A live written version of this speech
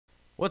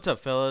What's up,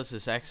 fellas?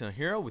 It's Accidental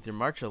Hero with your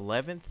March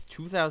 11th,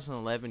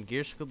 2011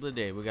 Gear Scoop of the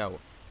day. We got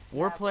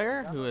War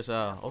Player, who is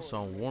also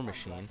on War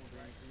Machine.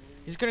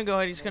 He's gonna go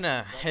ahead. He's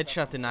gonna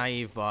headshot the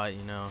naive bot,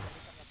 you know,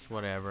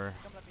 whatever.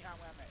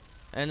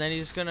 And then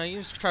he's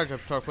gonna charge up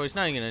torpedo. He's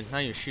not even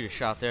gonna shoot a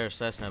shot there,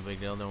 so that's not a big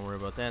deal. Don't worry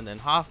about that. And then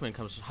Hoffman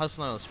comes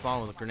hustling on the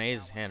spawn with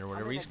grenades in his hand or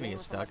whatever. He's gonna get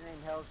stuck.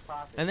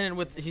 And then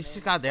he's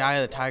got the eye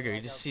of the tiger.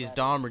 He just sees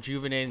Dom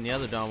rejuvenating the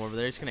other Dom over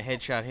there. He's gonna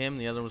headshot him.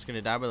 The other one's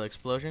gonna die by the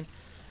explosion.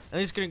 And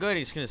he's gonna go ahead.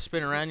 He's gonna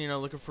spin around, you know,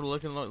 looking,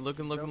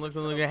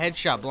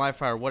 headshot, blind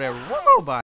fire, whatever. Whoa, bye.